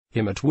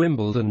him at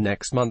Wimbledon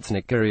next month.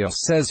 Kyrgios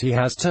says he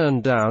has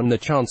turned down the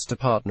chance to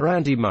partner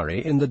Andy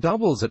Murray in the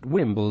doubles at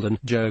Wimbledon,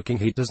 joking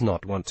he does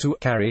not want to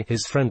carry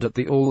his friend at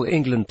the All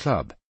England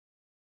club.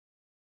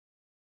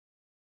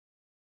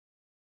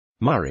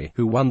 Murray,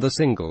 who won the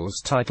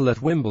singles title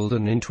at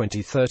Wimbledon in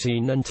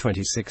 2013 and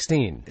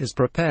 2016, is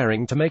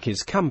preparing to make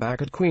his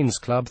comeback at Queen's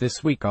Club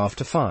this week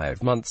after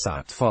 5 months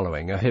out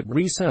following a hip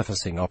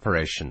resurfacing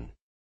operation.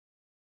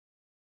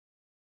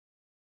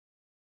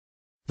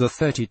 The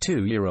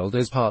 32-year-old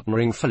is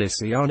partnering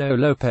Feliciano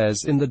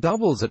Lopez in the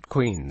doubles at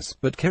Queen's,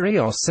 but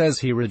Kyrgios says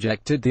he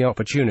rejected the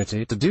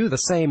opportunity to do the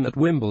same at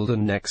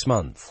Wimbledon next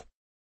month.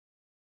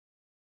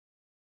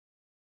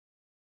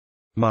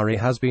 Murray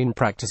has been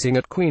practicing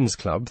at Queen's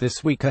Club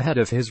this week ahead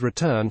of his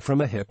return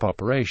from a hip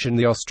operation.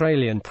 The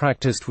Australian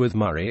practiced with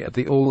Murray at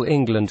the All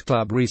England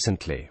club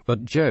recently,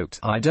 but joked,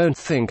 "I don't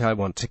think I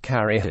want to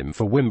carry him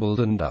for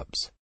Wimbledon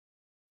dubs.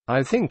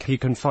 I think he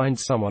can find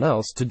someone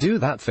else to do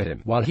that for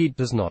him." While he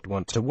does not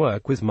want to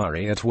work with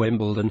Murray at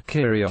Wimbledon,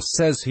 Kyrgios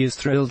says he is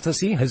thrilled to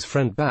see his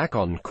friend back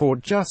on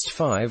court just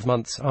 5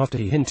 months after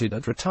he hinted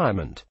at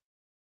retirement.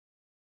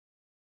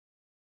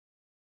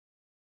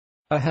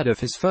 Ahead of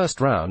his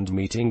first-round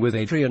meeting with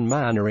Adrian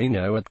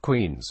Mannarino at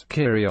Queen's,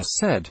 Kyrgios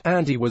said,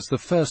 "Andy was the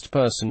first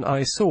person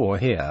I saw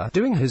here,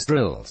 doing his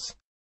drills.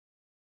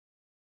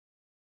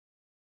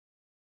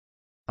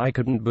 I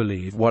couldn't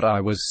believe what I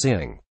was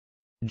seeing.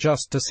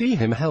 Just to see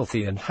him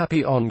healthy and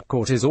happy on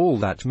court is all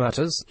that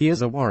matters. He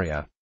is a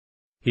warrior.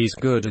 He's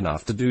good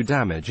enough to do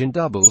damage in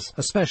doubles,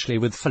 especially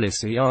with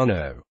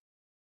Feliciano.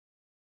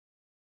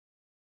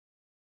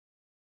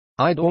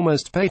 I'd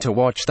almost pay to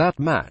watch that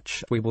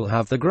match." We will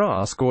have the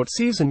grass court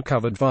season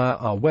covered via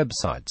our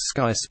website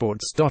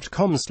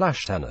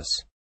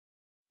skysports.com/tennis.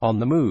 On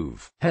the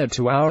move, head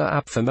to our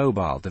app for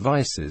mobile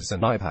devices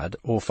and iPad,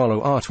 or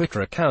follow our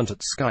Twitter account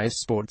at Sky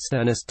Sports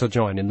Tennis to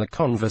join in the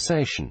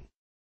conversation.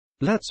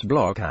 Let's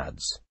block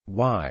ads.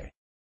 Why?